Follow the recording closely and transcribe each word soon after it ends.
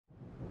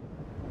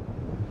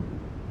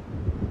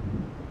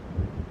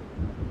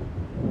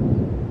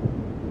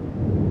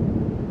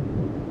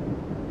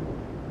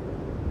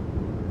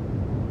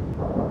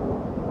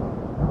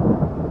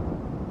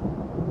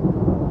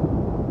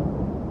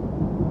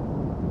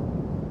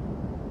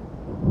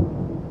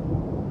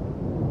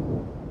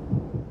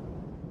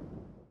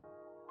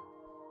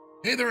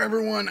Hey there,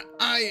 everyone.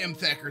 I am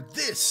Thakard.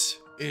 This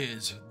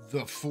is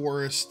The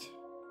Forest.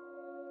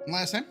 And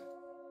last time,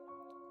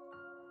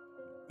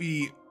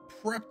 we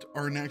prepped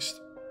our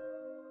next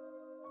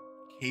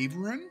cave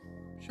run,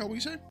 shall we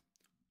say?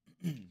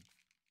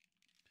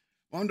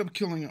 Wound up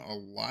killing a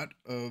lot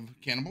of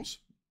cannibals,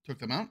 took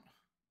them out,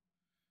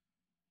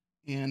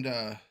 and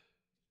got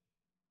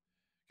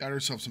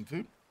ourselves some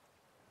food.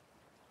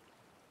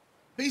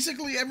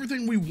 Basically,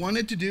 everything we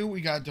wanted to do,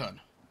 we got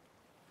done,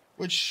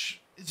 which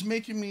is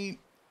making me,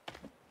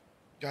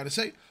 gotta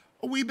say,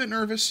 a wee bit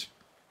nervous.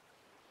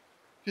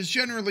 Because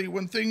generally,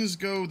 when things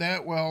go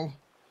that well,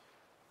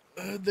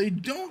 they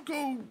don't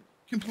go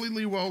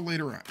completely well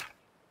later on.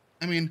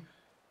 I mean,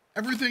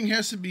 everything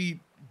has to be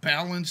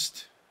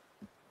balanced,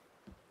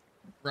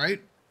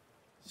 right?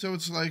 So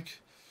it's like,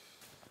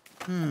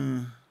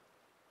 All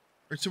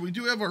right, so we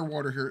do have our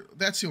water here.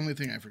 That's the only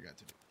thing I forgot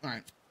to do. All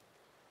right.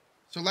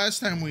 So last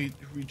time we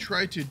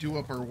tried to do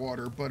up our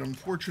water, but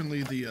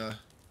unfortunately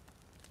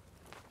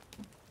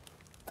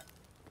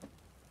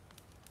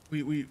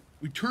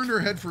we turned our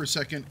head for a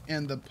second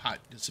and the pot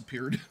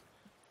disappeared.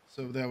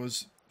 So that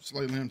was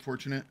slightly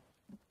unfortunate.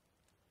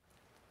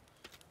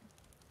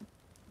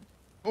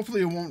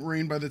 Hopefully it won't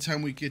rain by the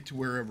time we get to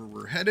wherever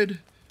we're headed,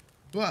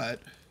 but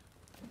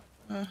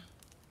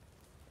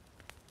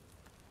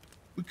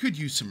we could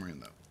use some rain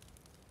though.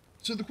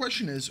 So the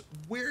question is,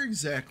 where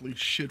exactly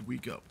should we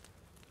go?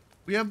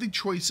 We have the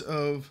choice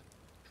of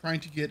trying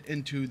to get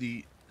into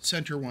the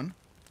center one,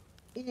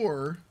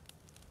 or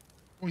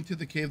going to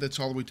the cave that's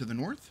all the way to the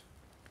north,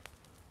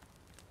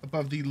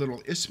 above the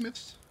little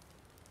isthmus,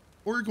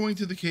 or going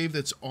to the cave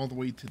that's all the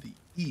way to the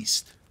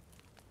east.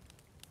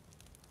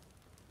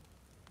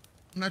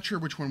 I'm not sure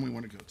which one we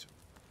want to go to.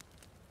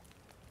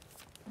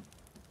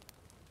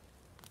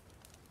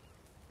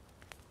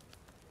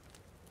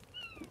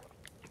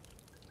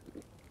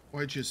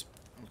 Well,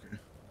 okay.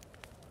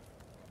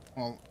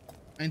 Well,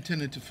 I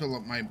intended to fill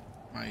up my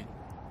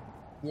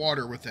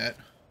water with that,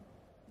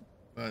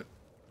 but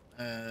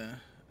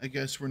I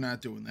guess we're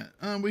not doing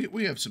that.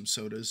 We have some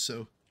sodas,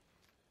 so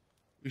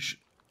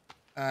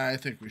I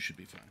think we should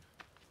be fine.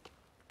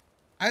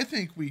 I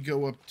think we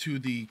go up to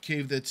the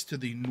cave that's to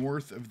the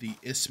north of the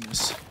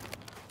isthmus.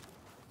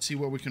 See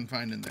what we can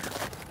find in there.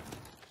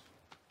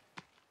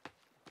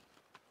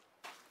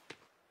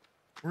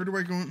 Where do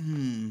I go?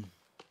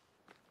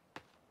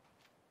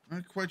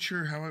 Not quite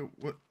sure how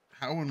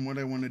and what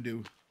I want to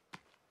do.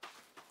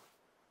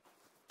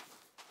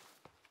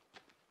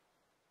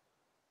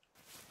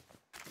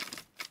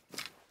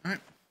 All right.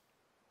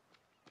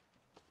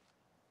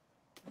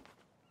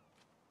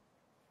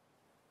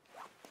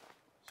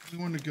 So we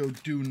want to go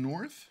due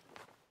north.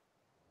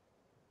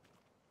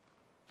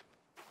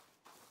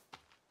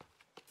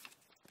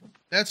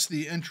 That's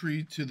the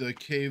entry to the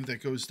cave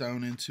that goes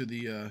down into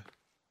the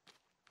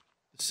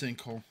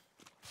sinkhole.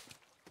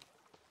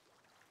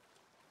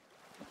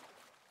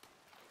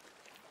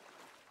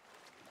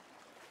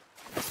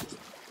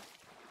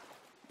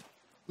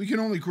 We can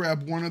only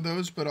grab one of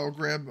those, but I'll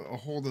grab a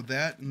hold of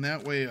that, and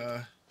that way,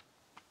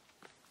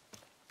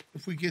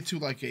 if we get to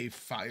like a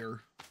fire,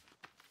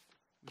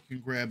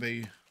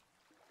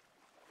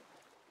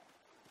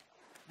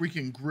 we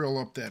can grill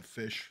up that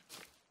fish.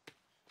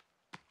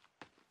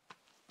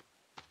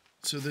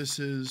 So this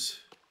is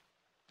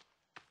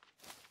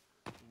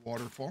the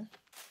waterfall.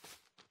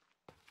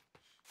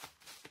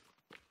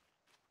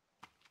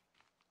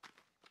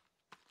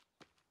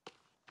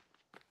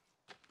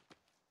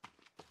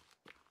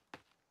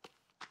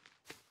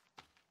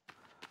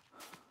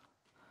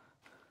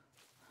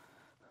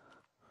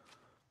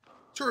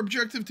 So our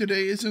objective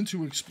today isn't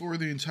to explore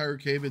the entire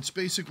cave. It's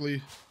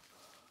basically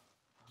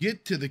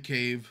get to the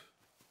cave,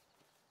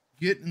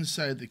 get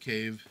inside the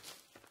cave,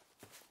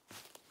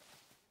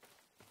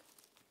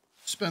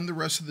 spend the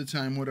rest of the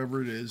time,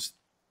 whatever it is,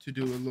 to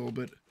do a little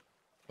bit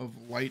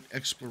of light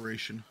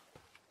exploration.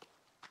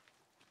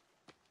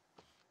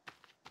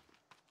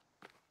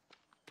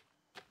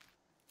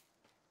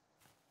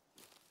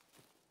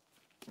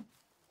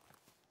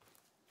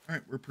 All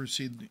right, we're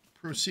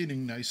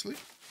proceeding nicely.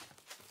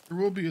 There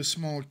will be a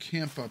small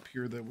camp up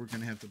here that we're going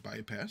to have to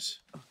bypass.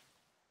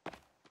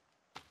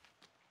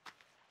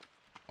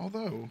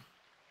 Although,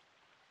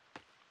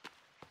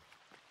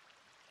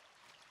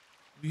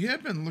 we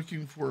have been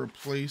looking for a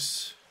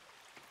place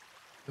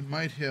that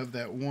might have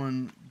that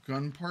one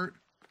gun part.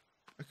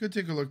 I could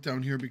take a look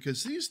down here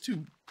because these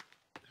two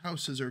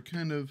houses are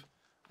kind of...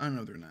 I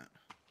know they're not.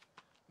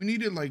 We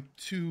needed like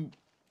two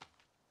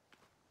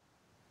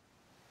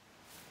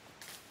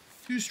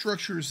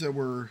structures that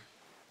were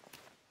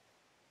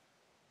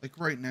like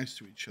right next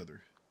to each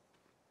other.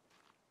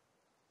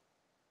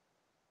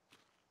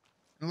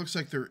 It looks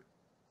like they're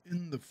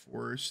in the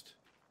forest,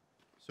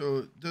 so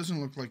it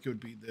doesn't look like it would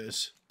be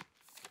this,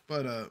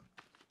 but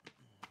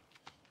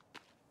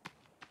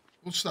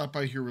we'll stop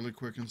by here really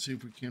quick and see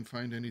if we can't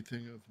find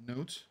anything of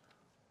note.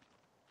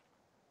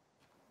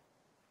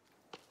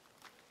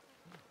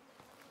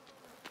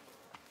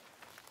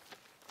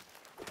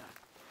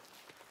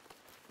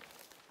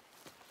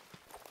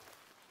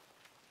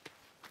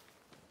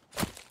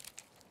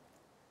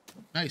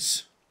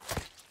 Nice.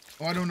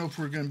 Oh, I don't know if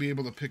we're going to be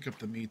able to pick up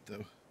the meat,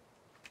 though.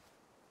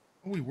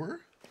 Oh, we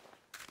were?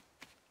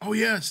 Oh,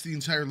 yeah, it's the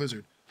entire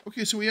lizard.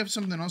 Okay, so we have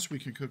something else we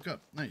can cook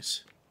up.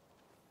 Nice.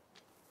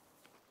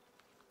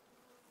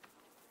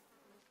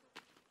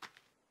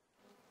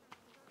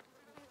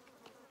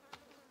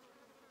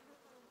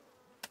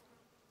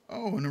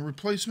 Oh, and a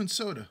replacement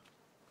soda.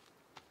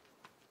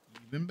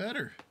 Even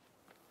better.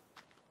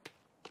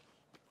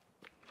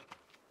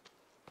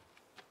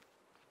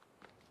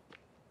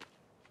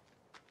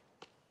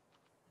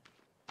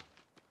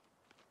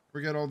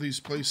 We got all these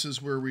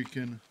places where we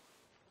can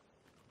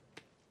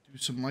do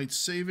some light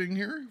saving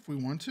here if we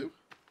want to.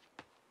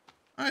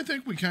 I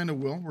think we kind of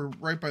will. We're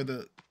right by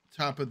the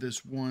top of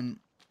this one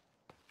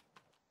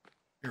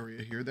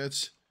area here.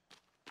 That's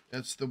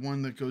the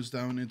one that goes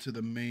down into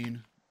the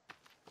main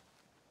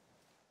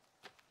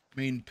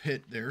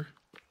pit there.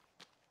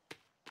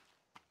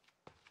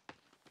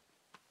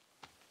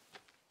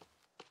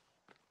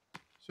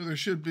 So there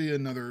should be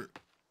another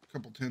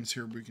couple tents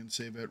here we can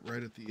save at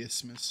right at the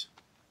isthmus.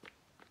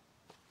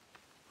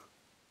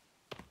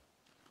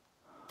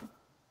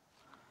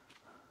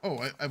 Oh,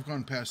 I've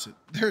gone past it.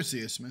 There's the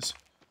isthmus.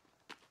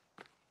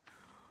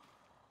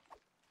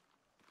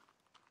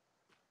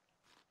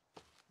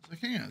 I was like,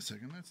 hang on a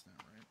second, that's not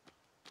right.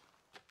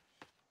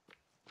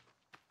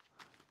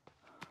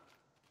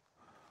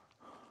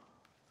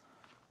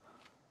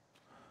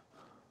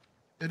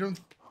 I don't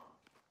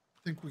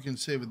think we can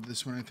save it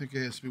this one. I think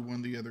it has to be one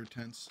of the other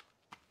tents.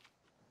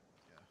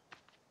 Yeah.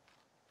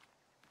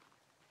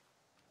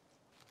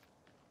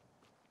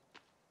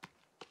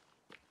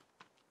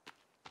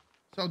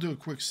 So I'll do a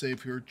quick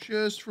save here,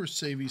 just for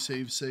save's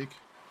sake.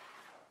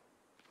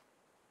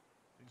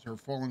 Things are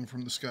falling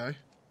from the sky.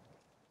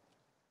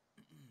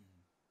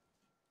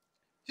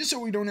 Just so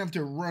we don't have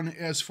to run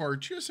as far,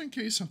 just in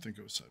case something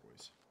goes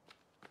sideways.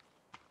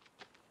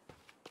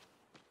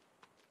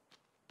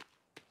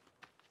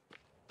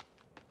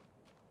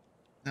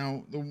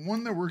 Now, the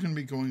one that we're going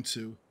to be going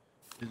to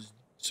is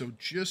so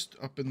just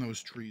up in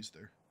those trees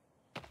there.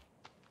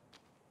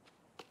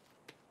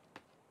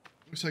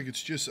 Looks like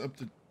it's just up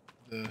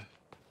the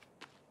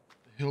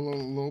hill a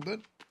little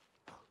bit.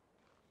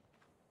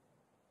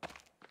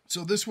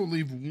 So this will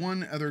leave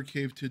one other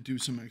cave to do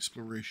some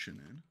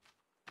exploration in.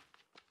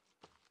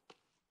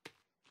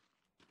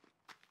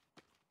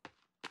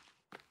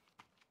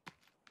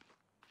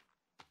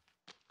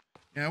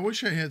 Yeah, I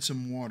wish I had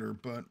some water,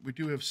 but we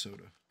do have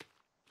soda.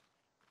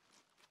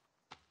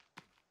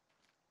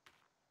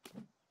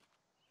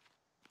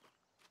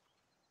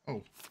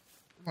 Oh,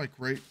 like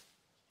right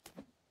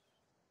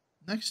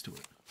next to it.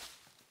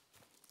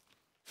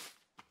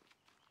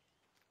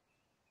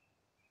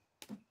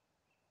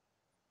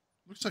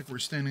 Looks like we're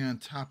standing on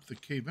top of the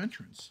cave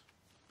entrance.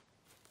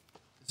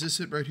 Is this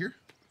it right here?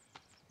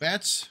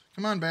 Bats?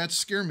 Come on, bats.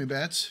 Scare me,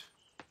 bats.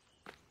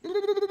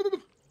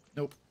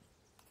 Nope.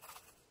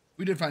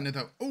 We did find it,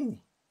 though. Oh,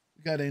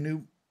 we got a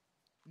new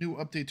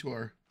update to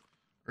our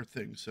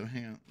thing. So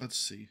hang on. Let's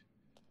see.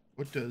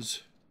 What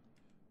does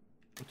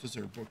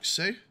our book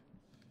say?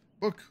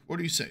 Book, what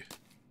do you say?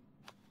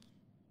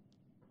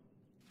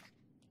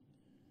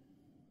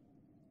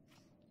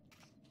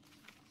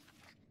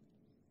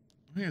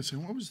 Hang on a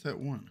second. What was that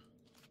one?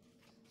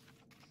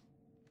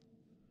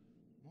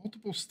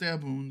 Multiple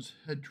stab wounds,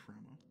 head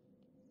trauma.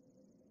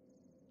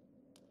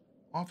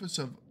 Office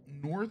of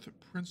North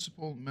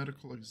Principal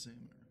Medical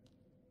Examiner.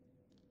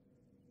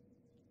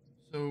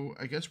 So,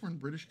 I guess we're in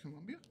British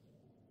Columbia?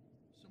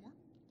 Somewhere?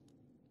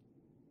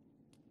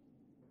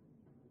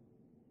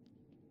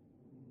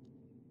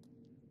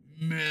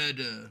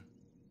 Murder.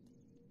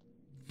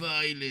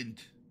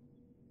 Violent.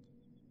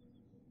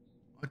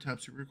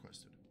 Autopsy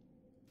requested.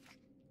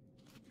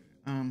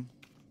 Okay, here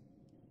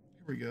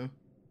we go.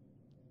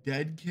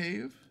 Dead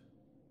Cave?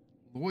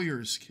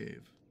 Lawyer's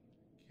Cave.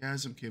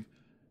 Chasm Cave.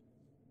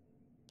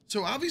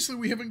 So, obviously,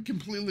 we haven't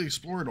completely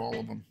explored all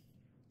of them.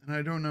 And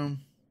I don't know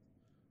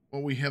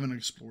what we haven't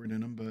explored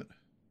in them, but...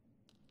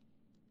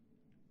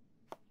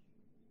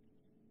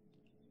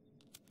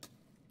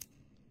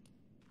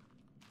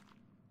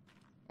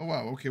 Oh,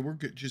 wow. Okay, we're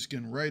just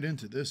getting right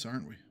into this,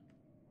 aren't we?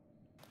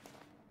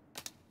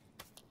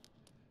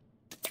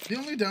 The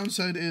only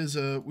downside is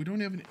we don't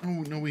have any...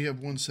 Oh, no, we have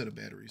one set of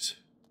batteries.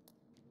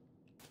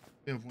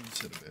 We have one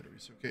set of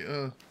batteries. Okay,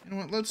 you know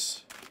what?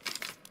 Let's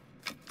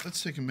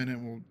take a minute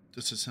and we'll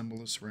disassemble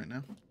this right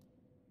now.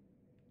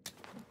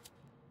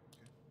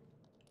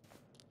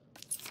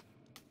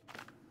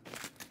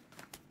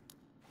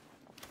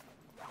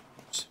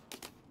 Oops.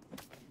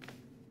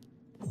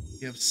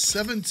 You have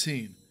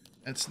 17.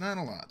 That's not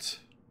a lot.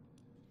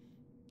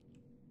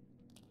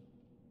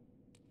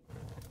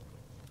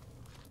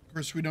 Of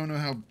course, we don't know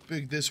how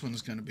big this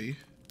one's going to be.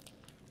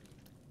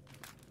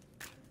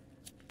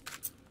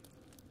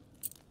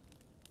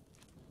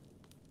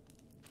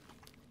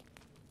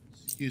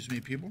 Excuse me,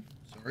 people.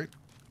 Sorry.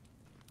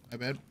 My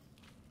bad.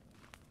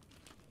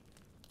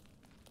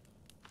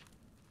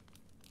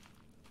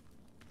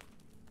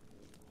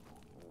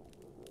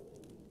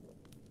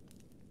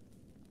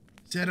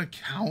 Is that a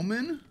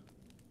cowman?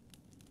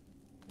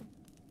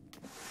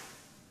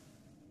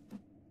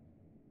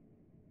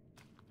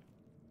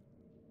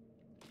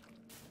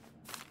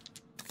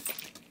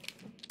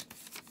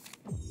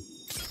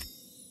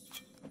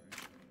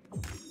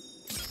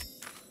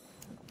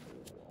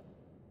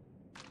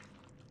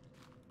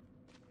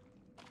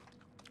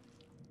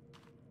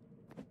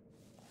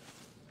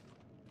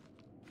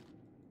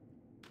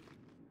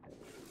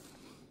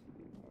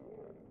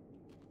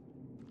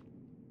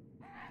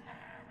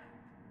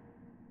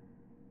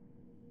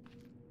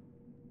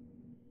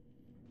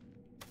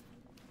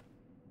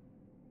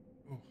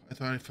 I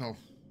thought I fell.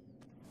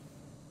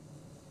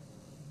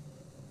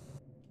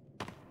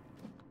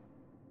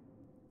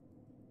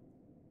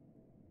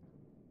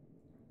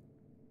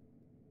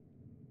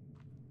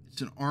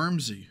 It's an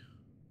armsy.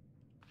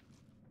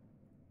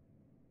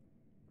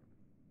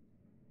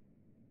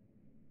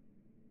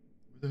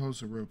 Where the hell's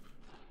the rope?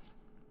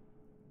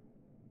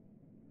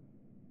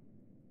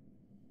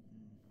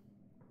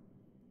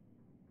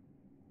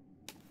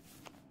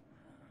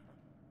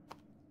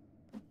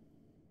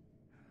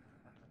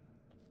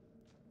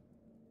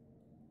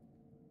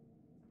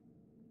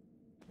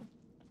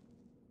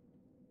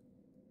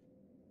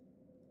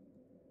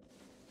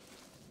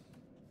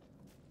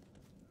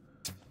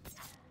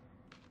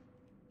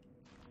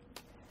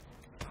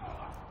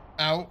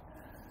 Ow.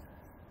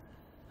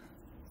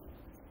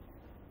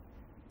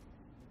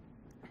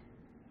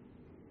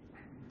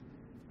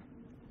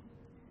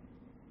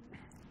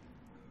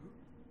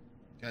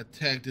 Got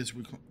tagged as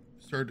we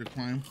started to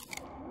climb.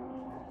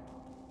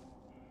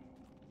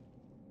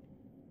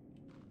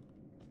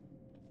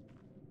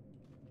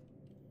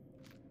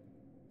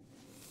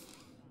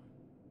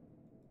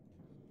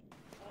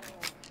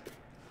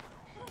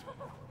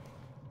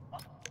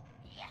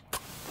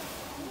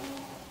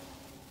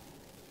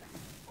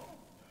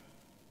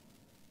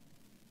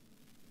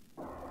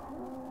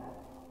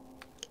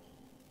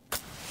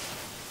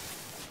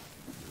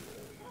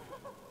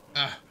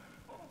 Ah.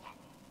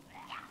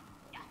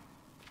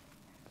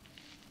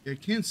 I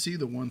can't see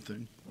the one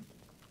thing.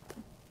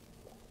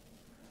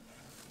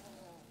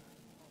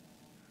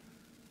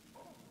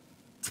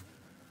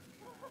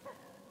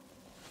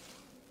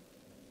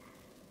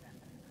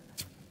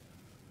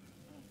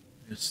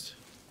 Missed.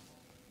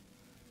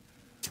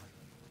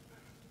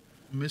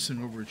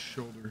 Missing over its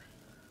shoulder.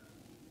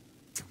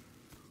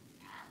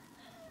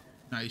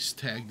 Nice,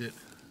 tagged it.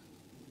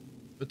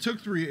 It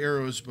took 3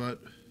 arrows, but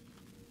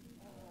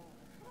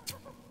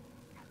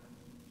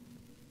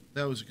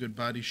that was a good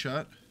body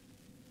shot.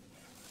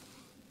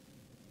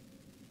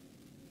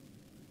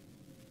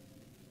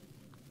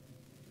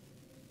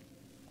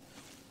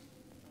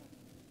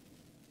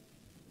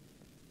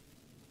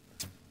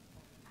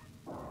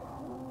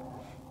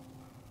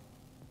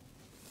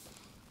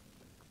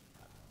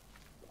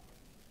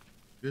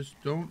 Just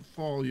don't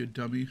fall, you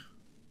dummy.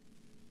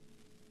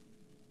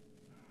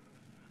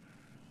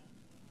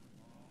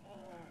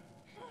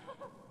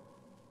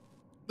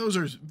 Those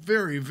are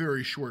very,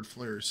 very short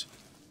flares.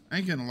 I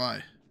ain't gonna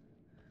lie.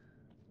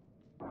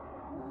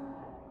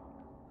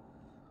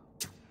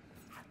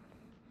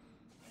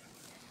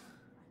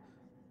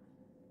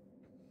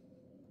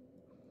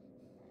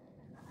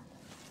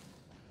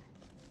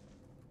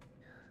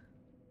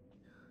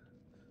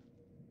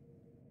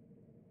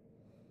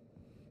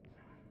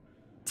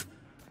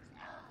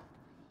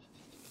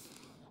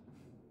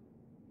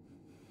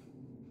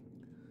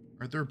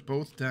 Are they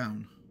both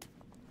down?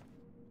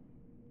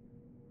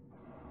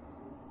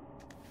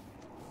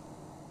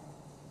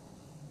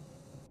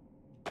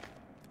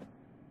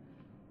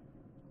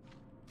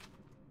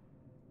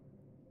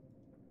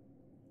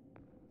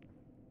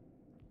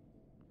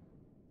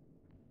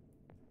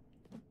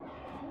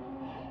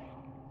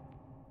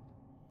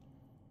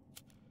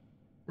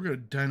 We're gonna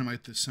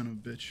dynamite this son of a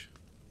bitch.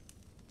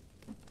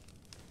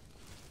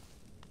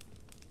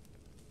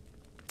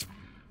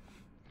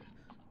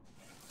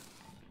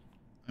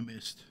 I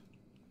missed.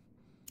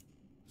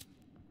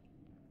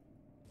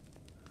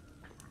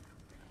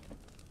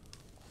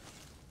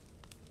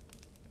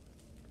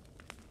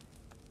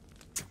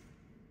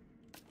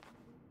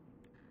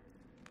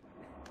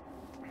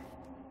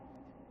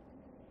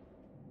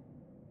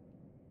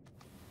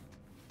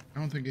 I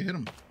don't think I hit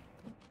him.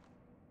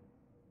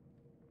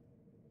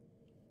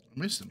 I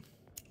missed him.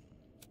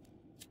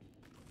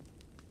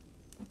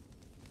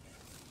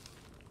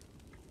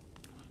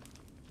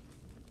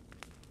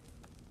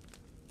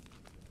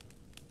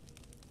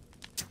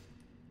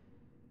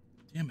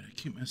 Damn it, I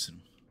keep missing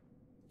him.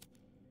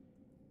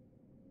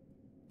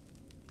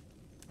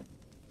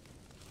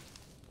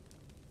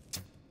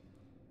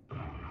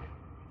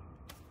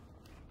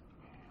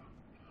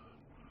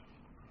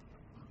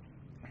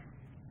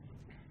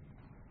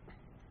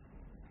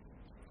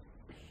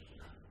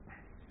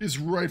 He's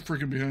right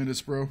freaking behind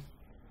us, bro.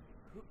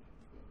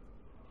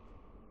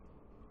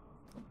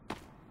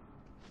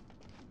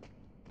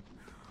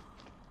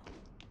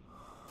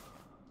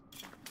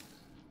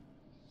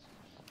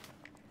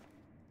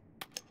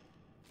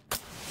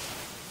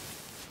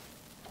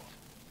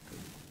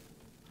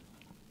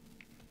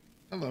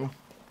 Hello.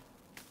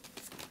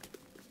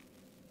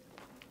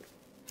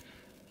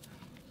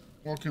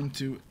 Welcome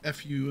to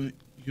FU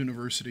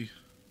University.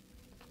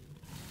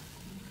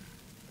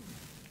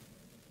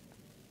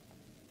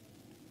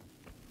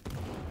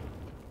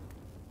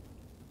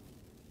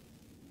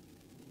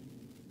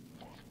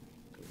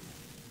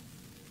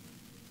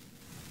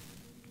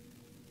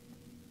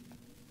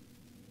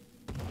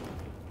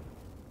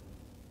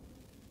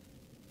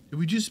 Did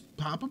we just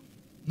pop him?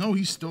 No,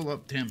 he's still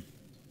up. Damn.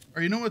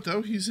 Or you know what,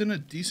 though? He's in a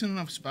decent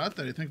enough spot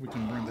that I think we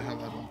can burn the hell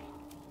out of him.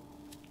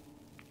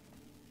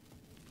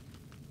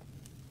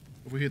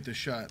 If we hit the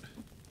shot.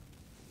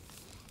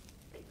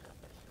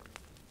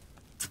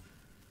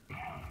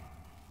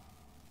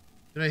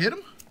 Did I hit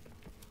him?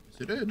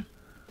 Yes, it did.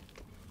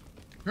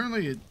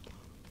 Apparently it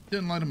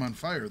didn't light him on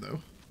fire,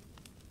 though.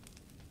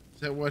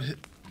 Is that what hit?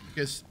 I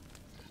guess...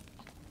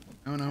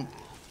 I don't know.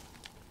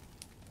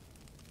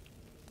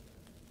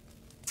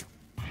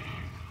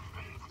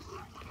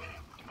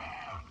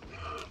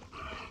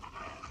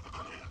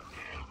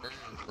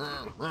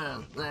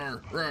 Rawr,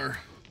 rawr, rawr.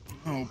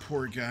 Oh,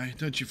 poor guy.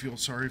 Don't you feel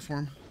sorry for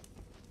him?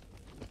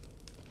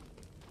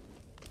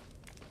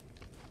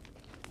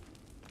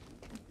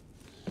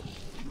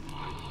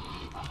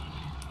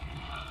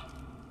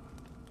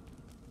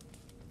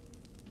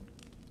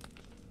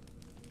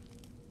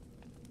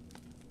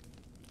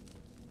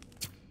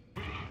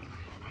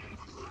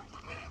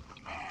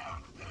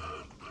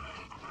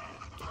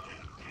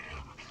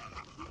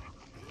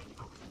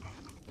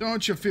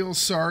 Don't you feel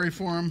sorry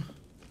for him?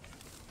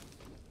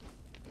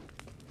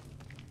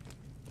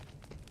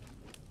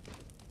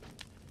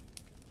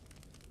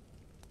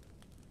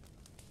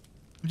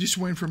 I'm just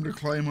waiting for him to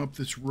climb up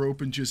this rope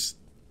and just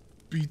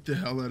beat the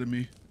hell out of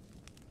me.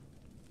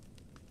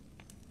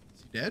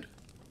 Is he dead?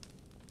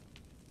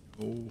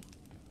 Oh.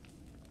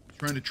 He's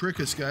trying to trick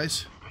us,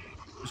 guys.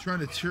 He's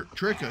trying to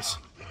trick us.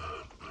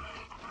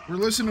 We're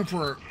listening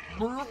for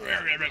a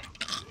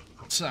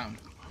sound.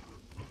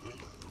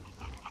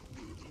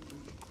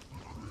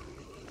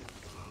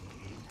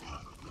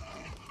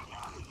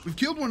 We've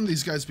killed one of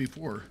these guys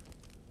before.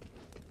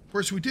 Of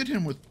course, we did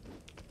him with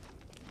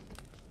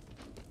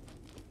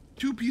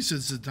 2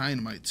 pieces of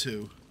dynamite,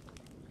 too.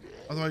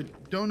 Although I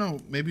don't know,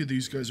 maybe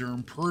these guys are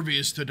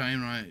impervious to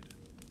dynamite.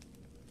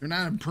 They're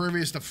not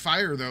impervious to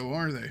fire, though,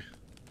 are they?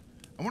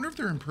 I wonder if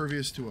they're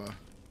impervious to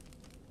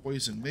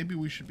poison. Maybe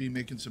we should be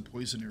making some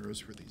poison arrows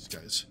for these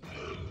guys.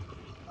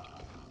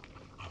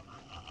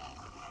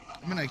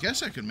 I mean, I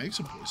guess I could make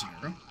some poison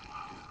arrow.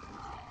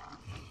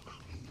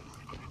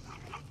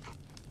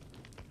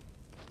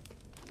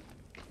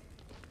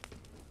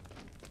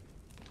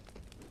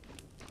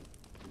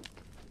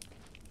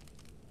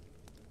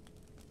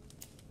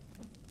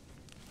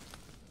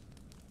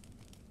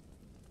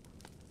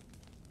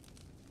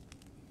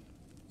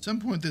 At some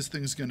point, this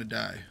thing's gonna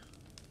die.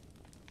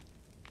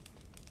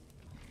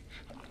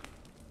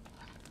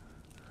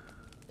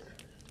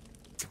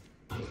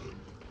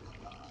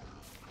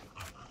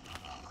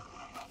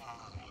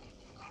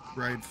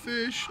 Dried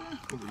fish.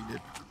 We'll eat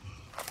it.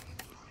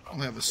 I'll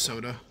have a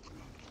soda.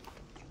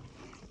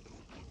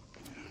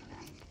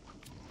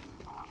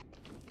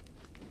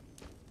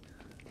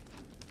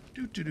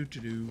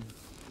 Do.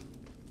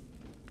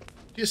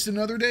 Just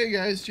another day,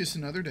 guys. Just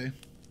another day.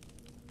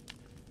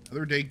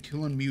 Another day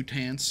killing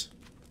mutants.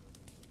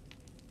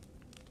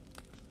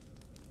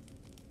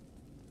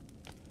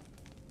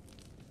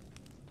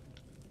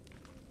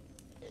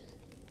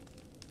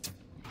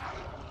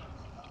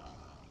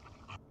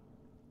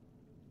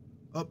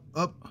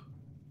 Up.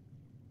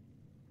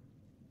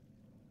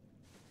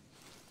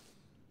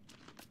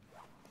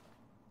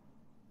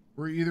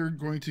 We're either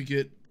going to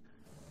get...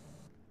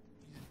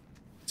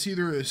 It's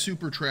either a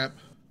super trap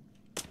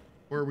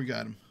or we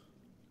got him.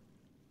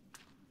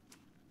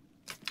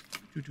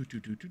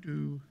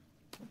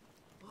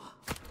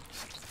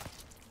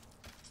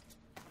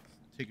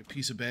 Take a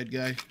piece of bad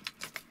guy.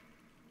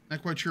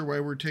 Not quite sure why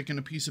we're taking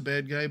a piece of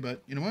bad guy,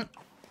 but you know what?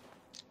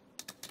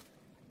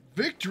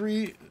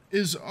 Victory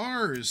is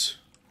ours.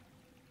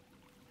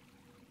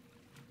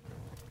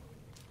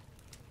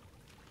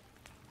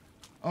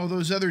 Oh,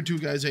 those other 2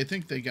 guys, I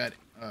think they got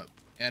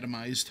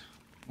atomized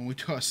when we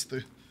tossed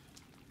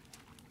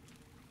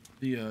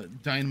the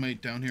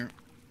dynamite down here.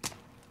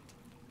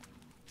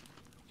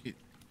 Okay.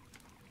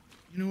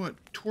 You know what?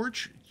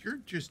 Torch, you're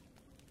just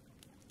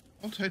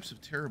all types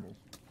of terrible.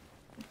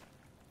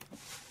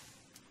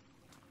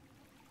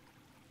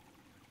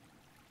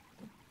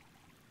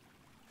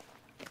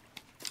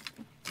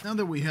 Now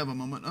that we have a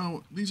moment...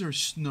 Oh, these are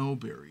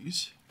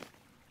snowberries.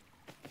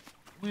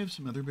 We have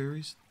some other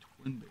berries.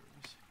 Twin berries.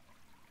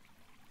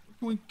 What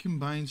can we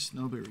combine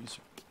snowberries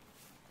with?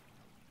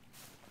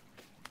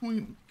 What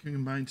can we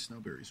combine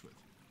snowberries with?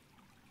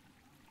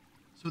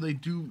 So they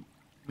do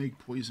make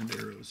poisoned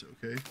arrows,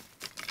 okay?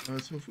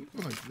 So if we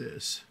go like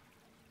this...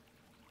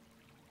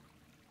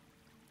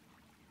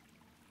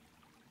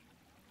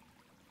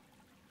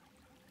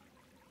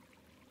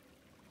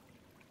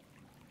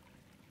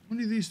 How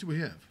many of these do we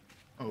have?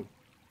 Oh,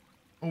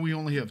 we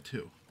only have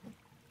 2.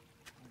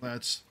 Well,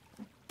 that's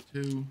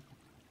 2.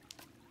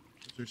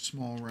 Those are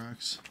small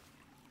rocks.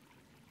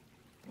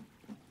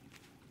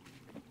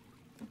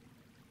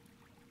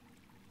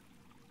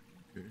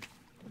 Okay.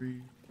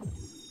 3. All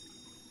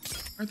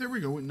right, there we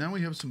go. Now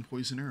we have some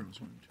poison arrows.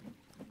 1,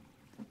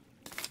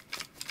 2.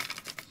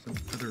 Some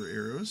other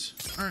arrows.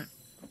 All right.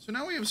 So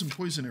now we have some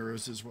poison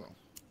arrows as well.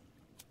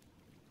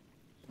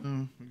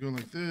 So we go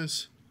like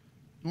this.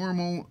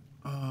 Normal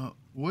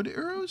wood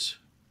arrows?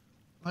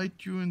 Light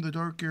you in the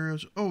dark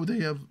arrows. Oh, they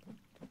have...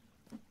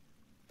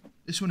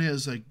 This one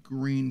has like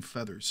green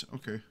feathers.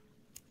 Okay.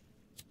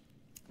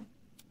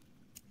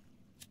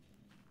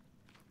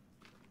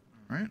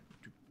 All right.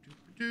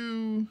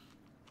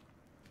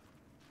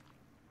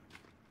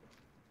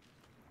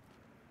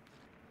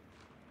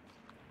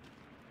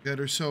 Got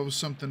ourselves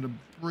something to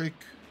break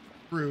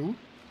through.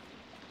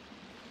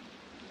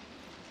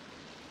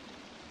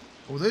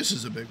 Oh, this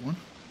is a big one.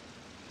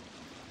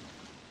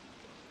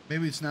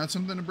 Maybe it's not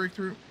something to break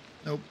through.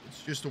 Nope,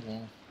 it's just a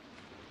wall.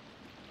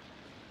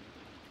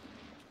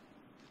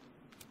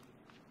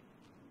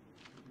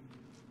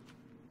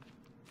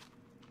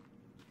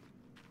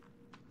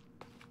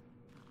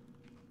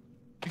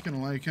 Not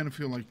gonna lie, I kind of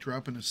feel like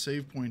dropping a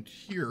save point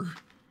here.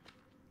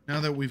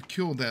 Now that we've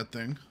killed that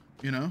thing,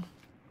 you know?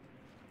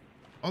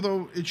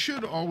 Although, it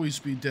should always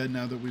be dead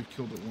now that we've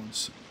killed it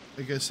once.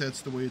 I guess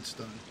that's the way it's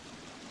done.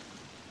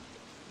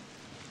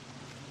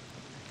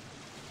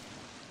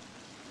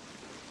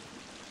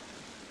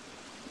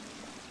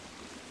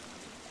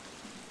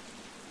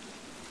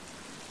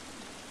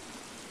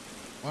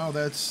 Wow,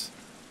 that's...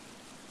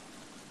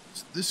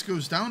 This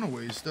goes down a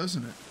ways,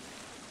 doesn't it?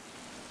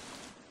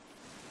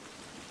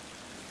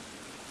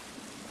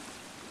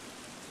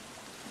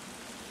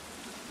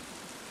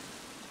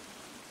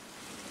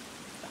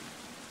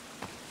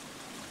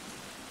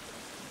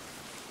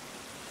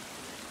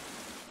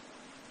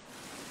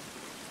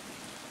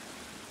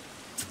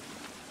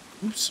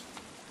 Oops.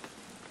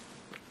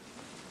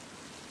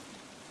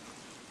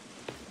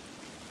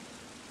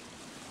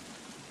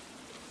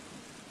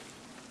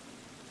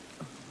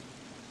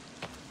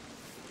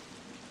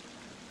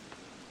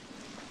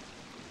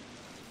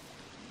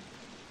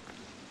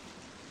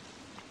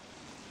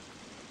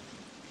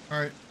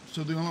 Alright,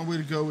 so the only way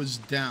to go is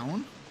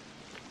down.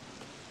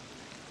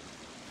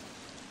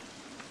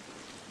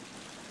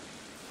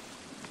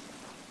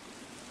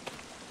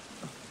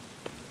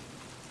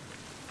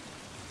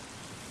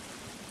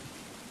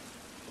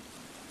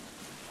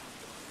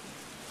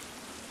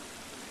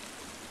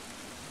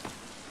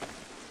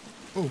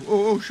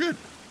 Oh, shit.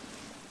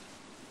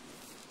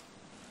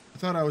 I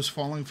thought I was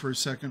falling for a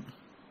second.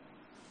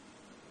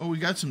 Oh, we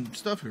got some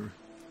stuff here.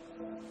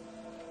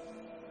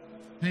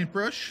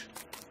 Paintbrush.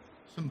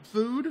 Some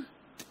food.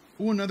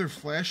 Oh, another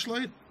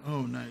flashlight.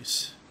 Oh,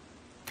 nice.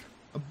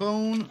 A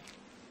bone.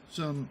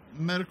 Some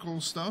medical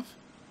stuff.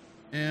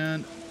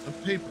 And a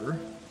paper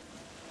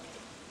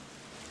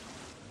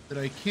that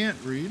I can't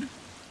read.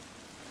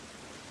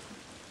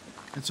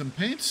 And some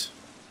paints.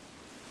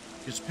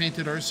 Just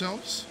painted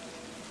ourselves.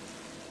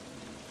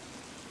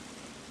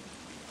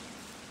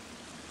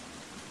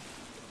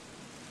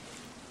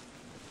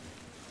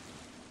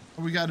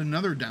 Oh, we got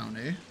another down,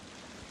 eh?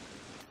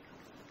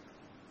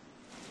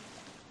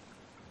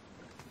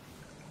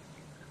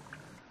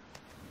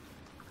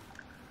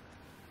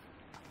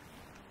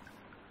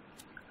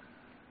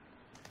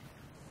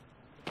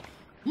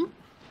 Whoop.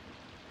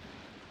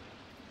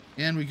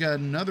 And we got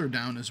another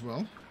down as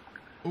well.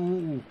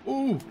 Oh,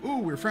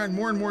 we're finding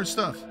more and more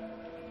stuff.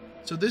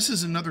 So this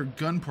is another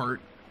gun part.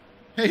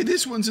 Hey,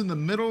 this one's in the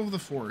middle of the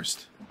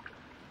forest.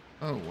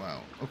 Oh,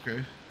 wow.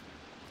 Okay.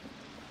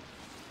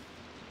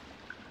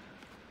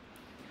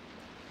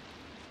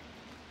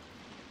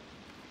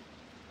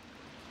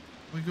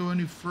 We go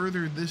any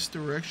further this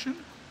direction?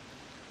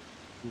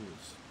 Ooh,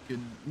 it's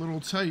getting a little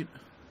tight.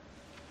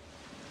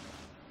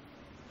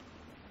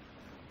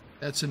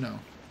 That's a no.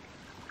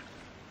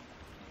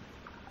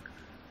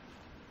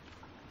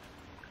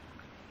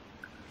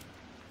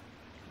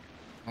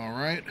 All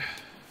right.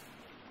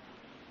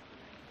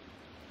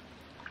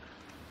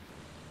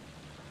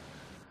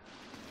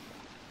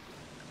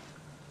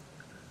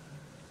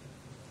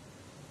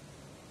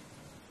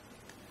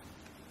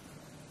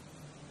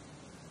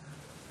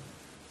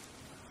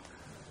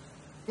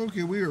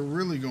 Okay, we are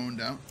really going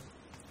down.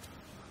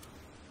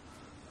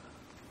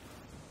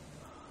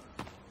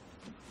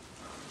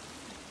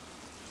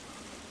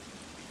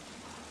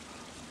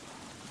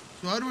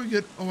 So how do I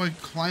get... Oh, I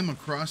climb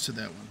across to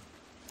that one.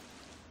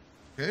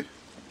 Okay.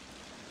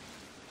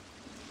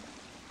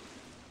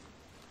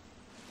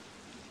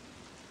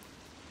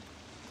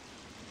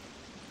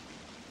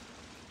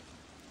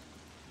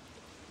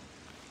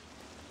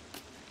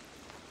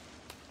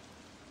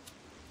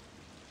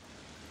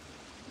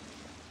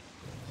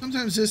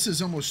 Sometimes this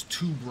is almost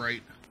too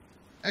bright.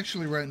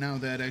 Actually, right now,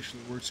 that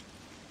actually works.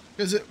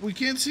 Because we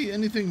can't see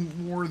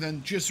anything more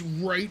than just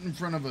right in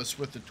front of us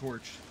with the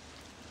torch.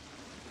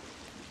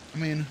 I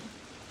mean,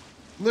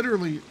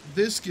 literally,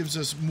 this gives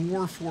us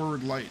more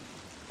forward light.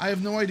 I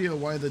have no idea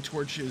why the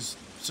torch is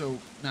so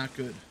not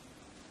good.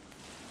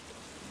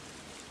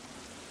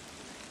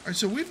 Alright,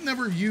 so we've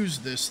never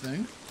used this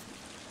thing.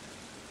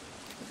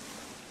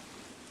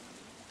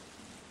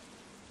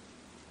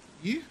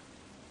 Yeah.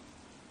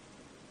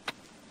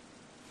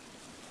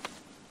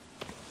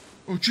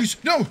 Oh,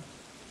 jeez. No!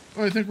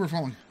 Oh, I think we're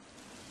falling.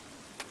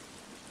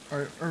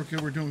 Alright, okay,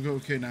 we're doing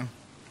okay now.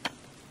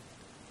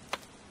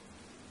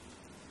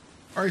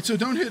 Alright, so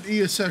don't hit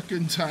E a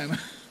second time.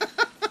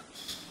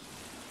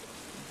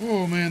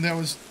 Oh, man, that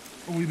was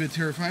a wee bit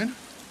terrifying.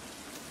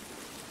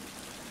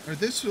 Alright,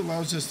 this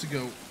allows us to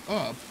go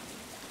up.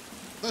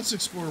 Let's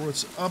explore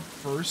what's up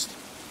first.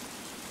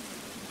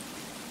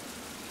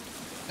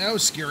 That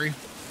was scary.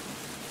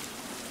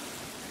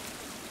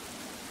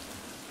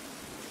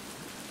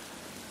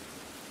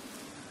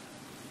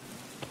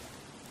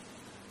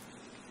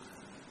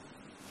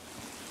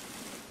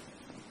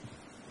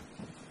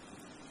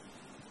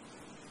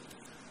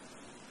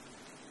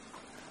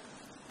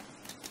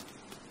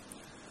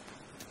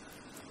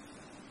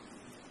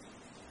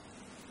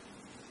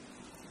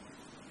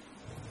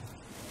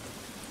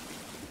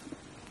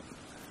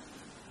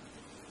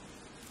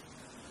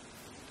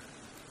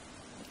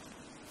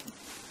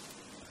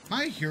 Am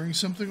I hearing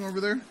something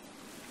over there?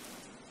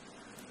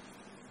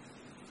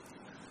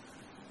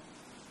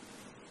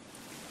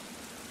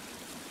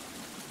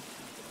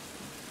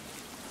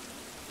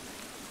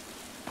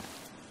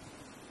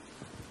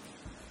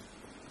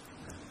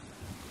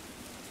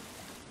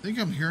 I think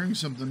I'm hearing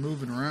something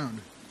moving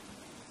around.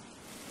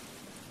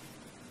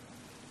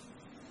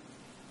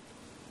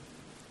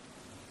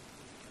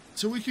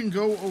 So we can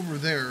go over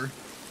there.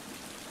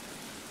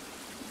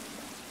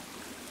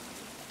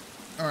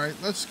 Alright,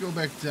 let's go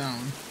back down.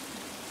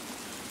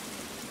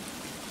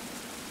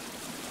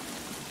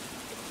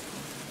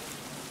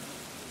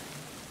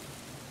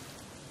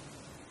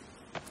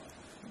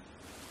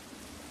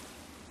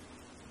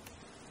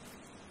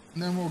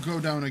 And then we'll go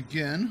down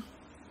again.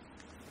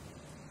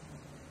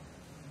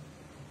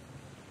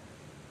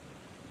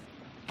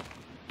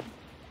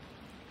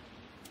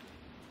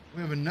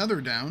 We have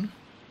another down.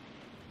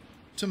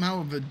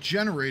 Somehow of a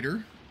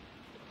generator.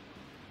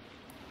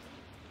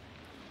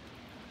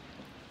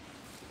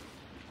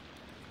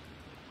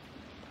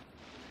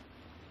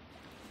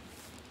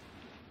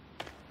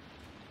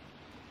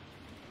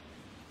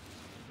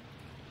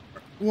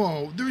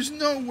 Whoa, there's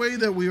no way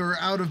that we are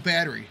out of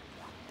battery.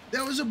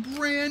 That was a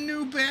brand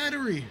new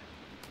battery.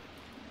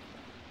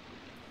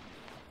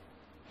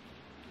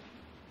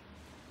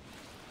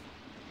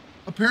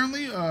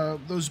 Apparently,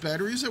 those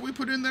batteries that we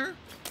put in there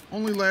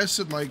only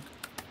lasted like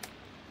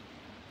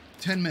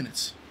 10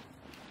 minutes.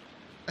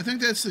 I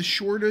think that's the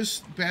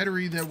shortest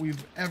battery that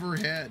we've ever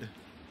had.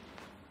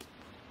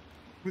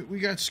 We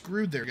got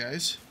screwed there,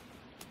 guys.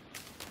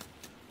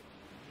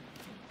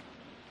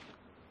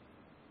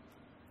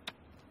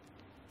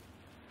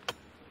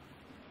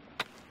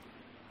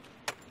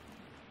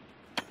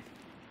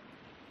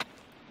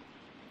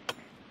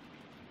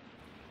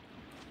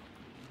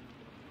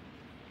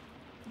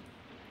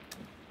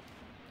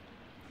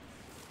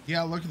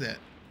 Yeah, look at that.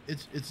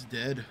 It's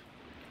dead.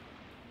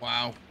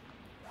 Wow.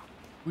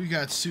 We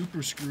got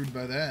super screwed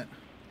by that.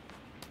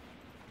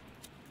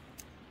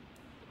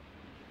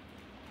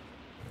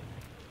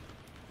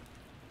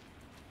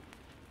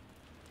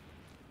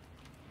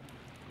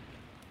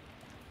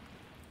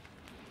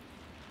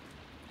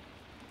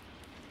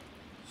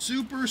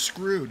 Super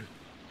screwed.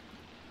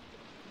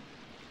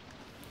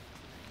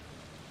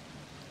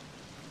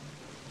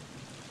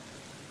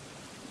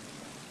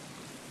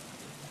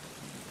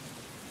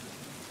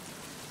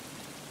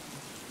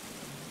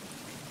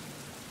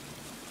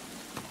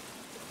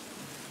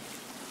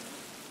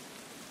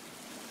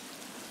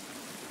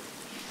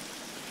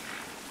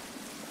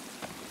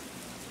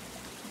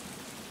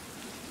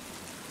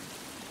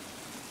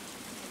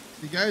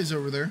 The guy's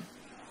over there.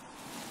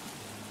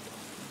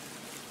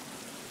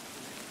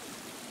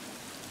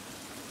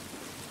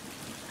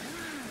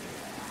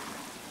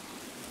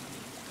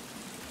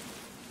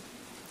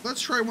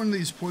 Let's try one of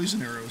these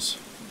poison arrows.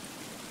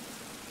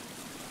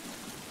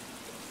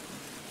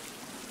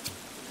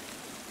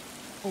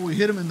 Oh, we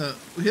hit him in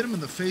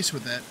the face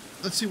with that.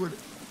 Let's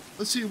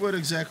see what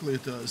exactly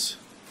it does.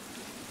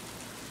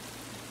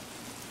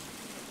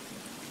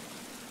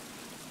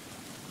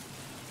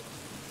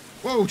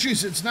 Whoa,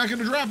 jeez, it's not going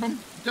to drop him.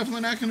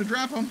 Definitely not going to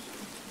drop him.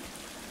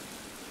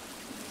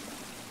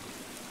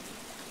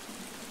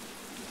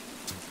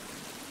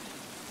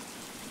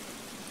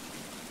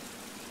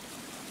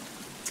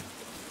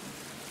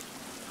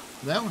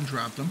 That one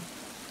dropped him.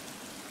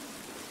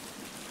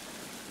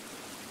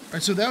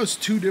 Alright, so that was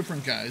two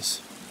different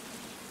guys.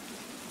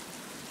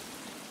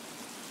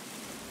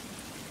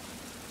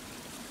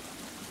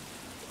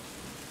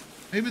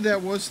 Maybe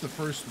that was the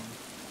first one.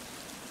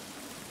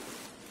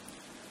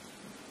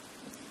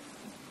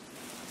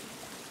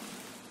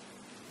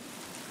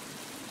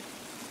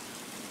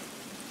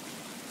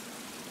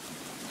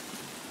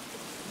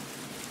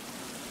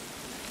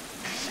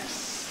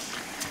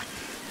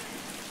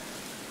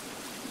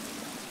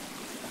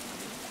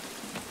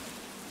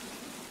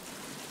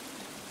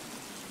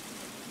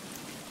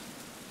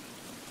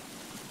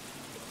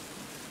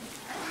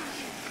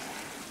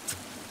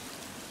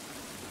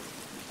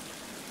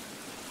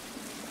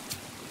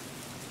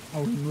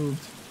 Oh, he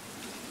moved.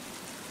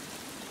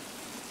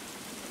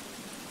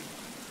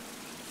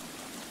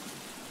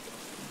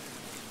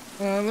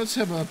 Let's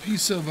have a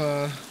piece of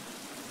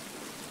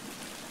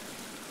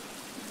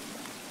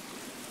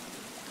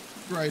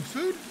dried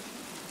food.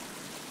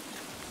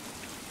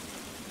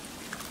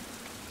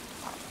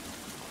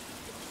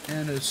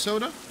 And a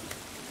soda.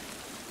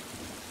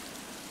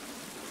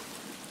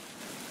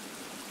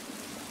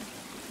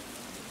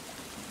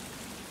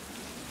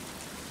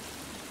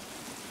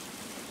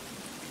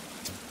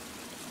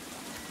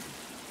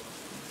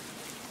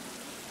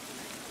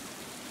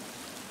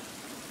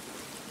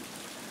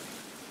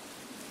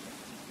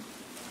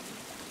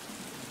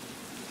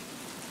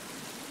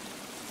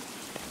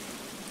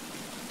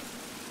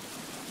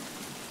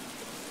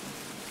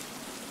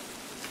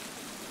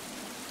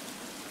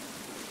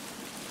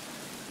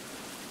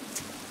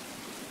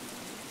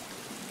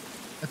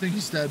 I think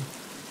he's dead.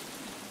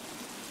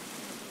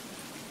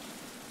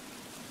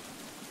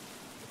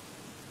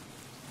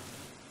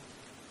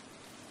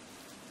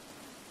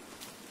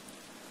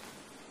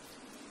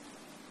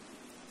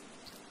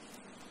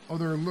 Oh,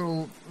 they're a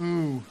little...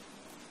 Ooh.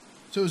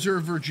 So is there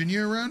a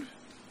Virginia around?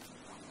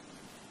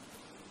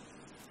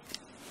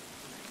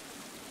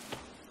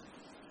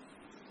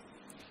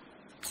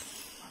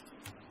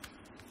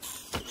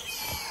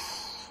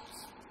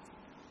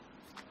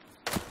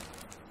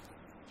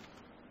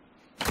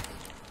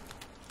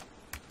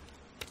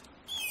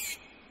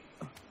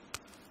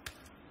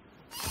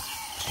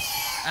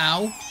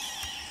 Ow.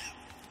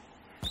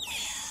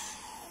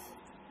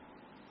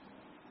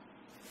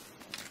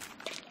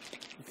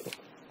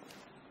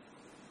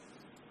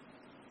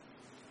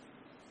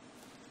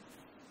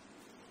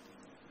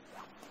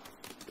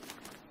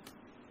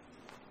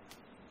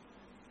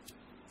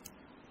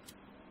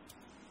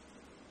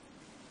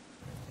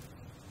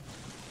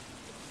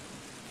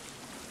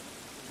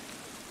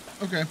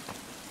 Okay.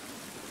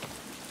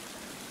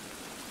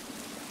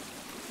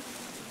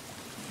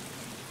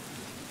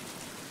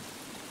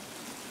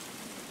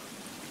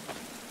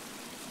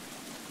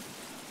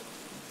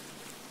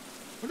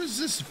 What is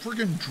this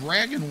friggin'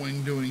 dragon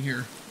wing doing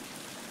here?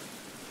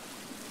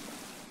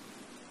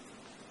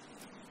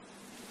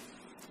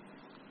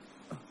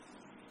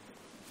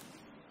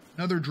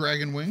 Another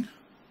dragon wing.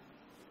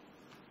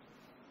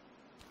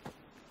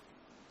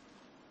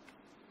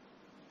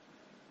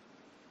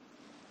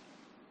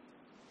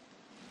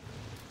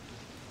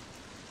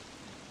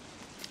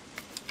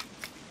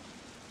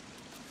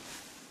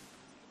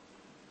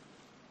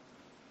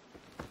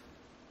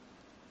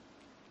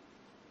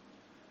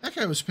 That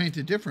guy was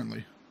painted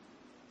differently.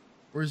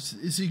 Or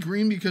is he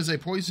green because I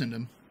poisoned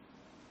him?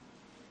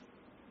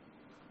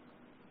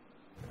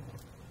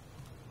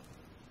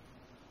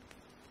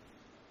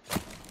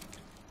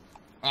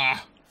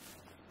 Ah.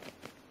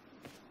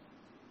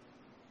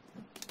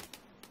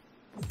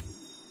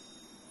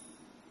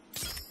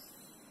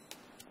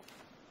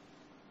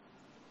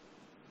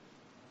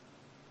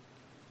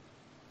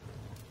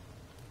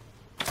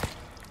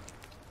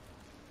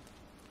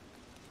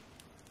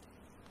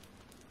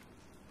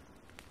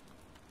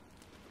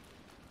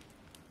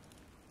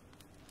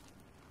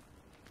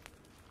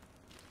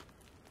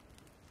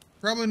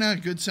 Probably not a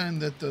good sign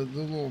that the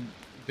little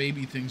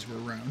baby things were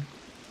around.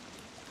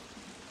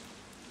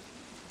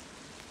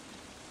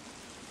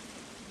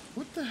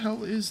 What the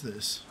hell is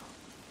this?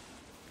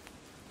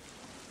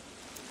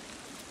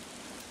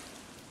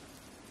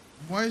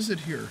 Why is it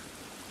here?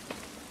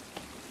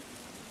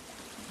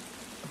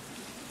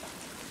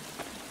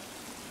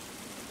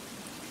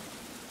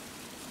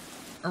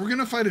 Are we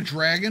gonna fight a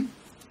dragon?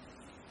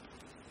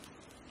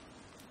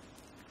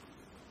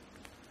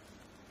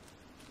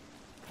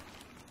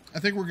 I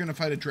think we're gonna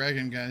fight a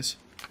dragon, guys.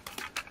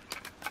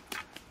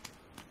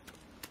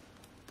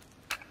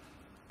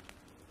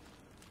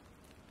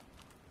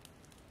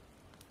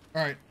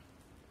 Alright.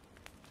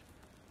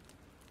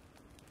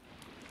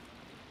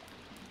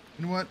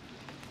 You know what?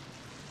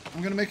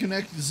 I'm gonna make an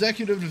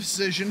executive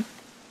decision.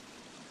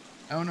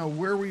 I don't know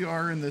where we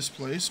are in this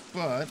place,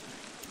 but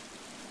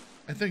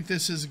I think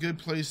this is a good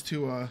place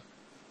to,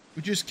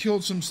 we just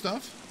killed some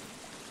stuff.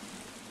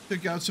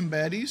 Took out some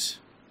baddies.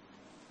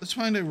 Let's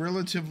find a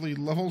relatively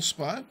level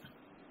spot.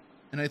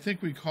 And I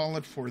think we call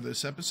it for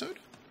this episode.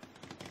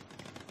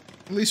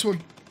 At least we'll...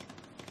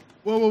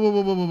 Whoa, whoa, whoa,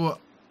 whoa, whoa, whoa, whoa.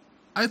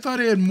 I thought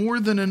I had more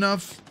than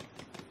enough.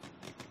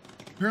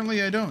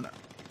 Apparently I don't.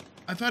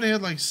 I thought I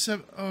had like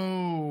 7...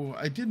 Oh,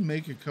 I did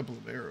make a couple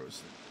of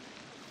arrows.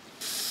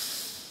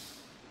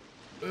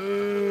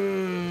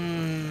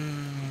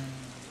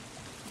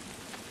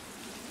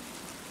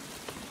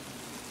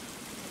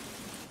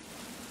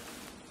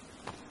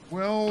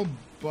 Well,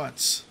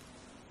 butts.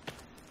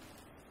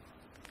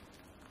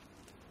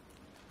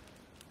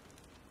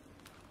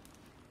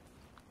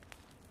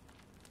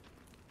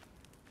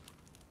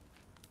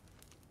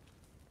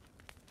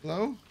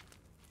 Hello?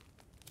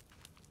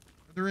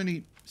 Are there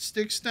any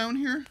sticks down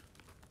here?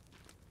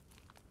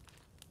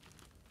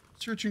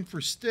 Searching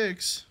for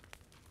sticks.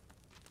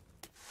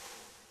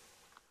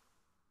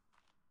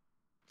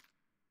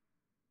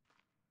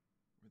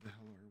 Where the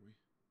hell are we?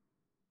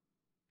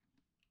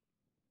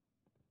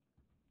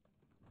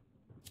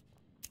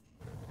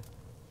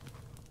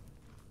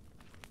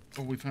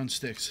 Oh, we found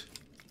sticks.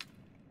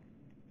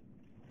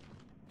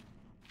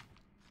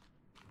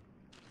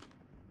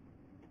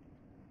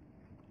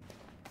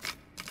 I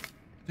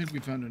think we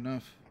found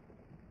enough.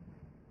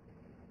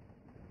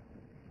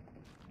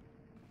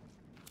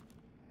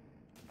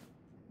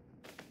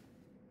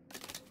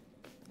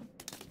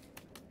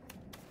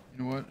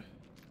 You know what?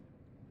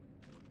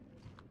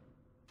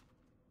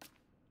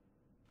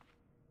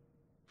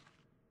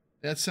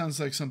 That sounds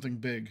like something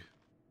big.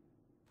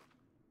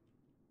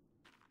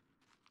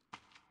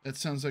 That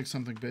sounds like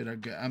something big.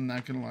 I'm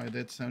not gonna lie,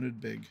 that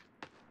sounded big.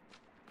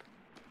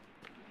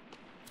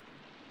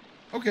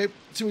 Okay,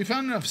 so we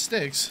found enough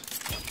sticks.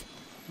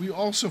 We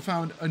also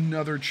found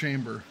another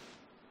chamber.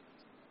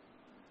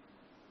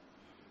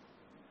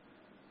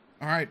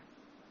 Alright,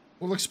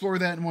 we'll explore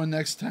that one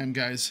next time,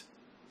 guys.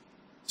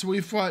 So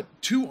we've fought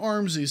 2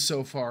 Armsies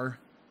so far,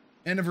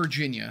 and a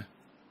Virginia.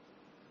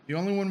 The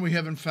only one we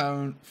haven't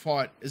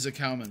fought is a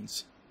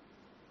Cowman's.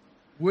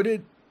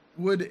 Would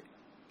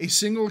a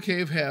single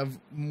cave have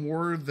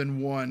more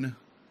than one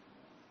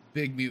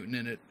big mutant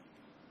in it?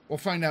 We'll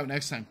find out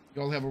next time.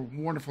 Y'all have a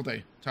wonderful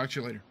day. Talk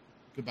to you later.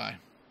 Goodbye.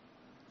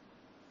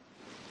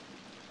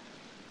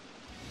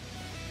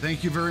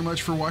 Thank you very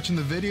much for watching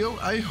the video.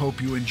 I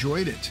hope you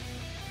enjoyed it.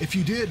 If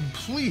you did,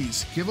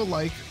 please give a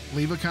like,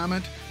 leave a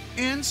comment,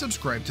 and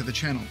subscribe to the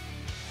channel.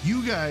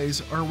 You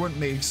guys are what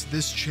makes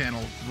this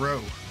channel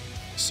grow.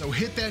 So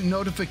hit that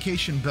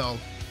notification bell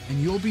and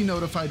you'll be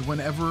notified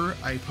whenever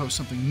I post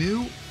something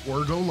new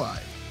or go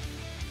live.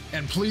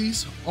 And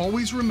please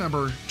always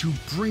remember to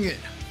bring it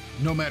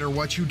no matter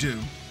what you do.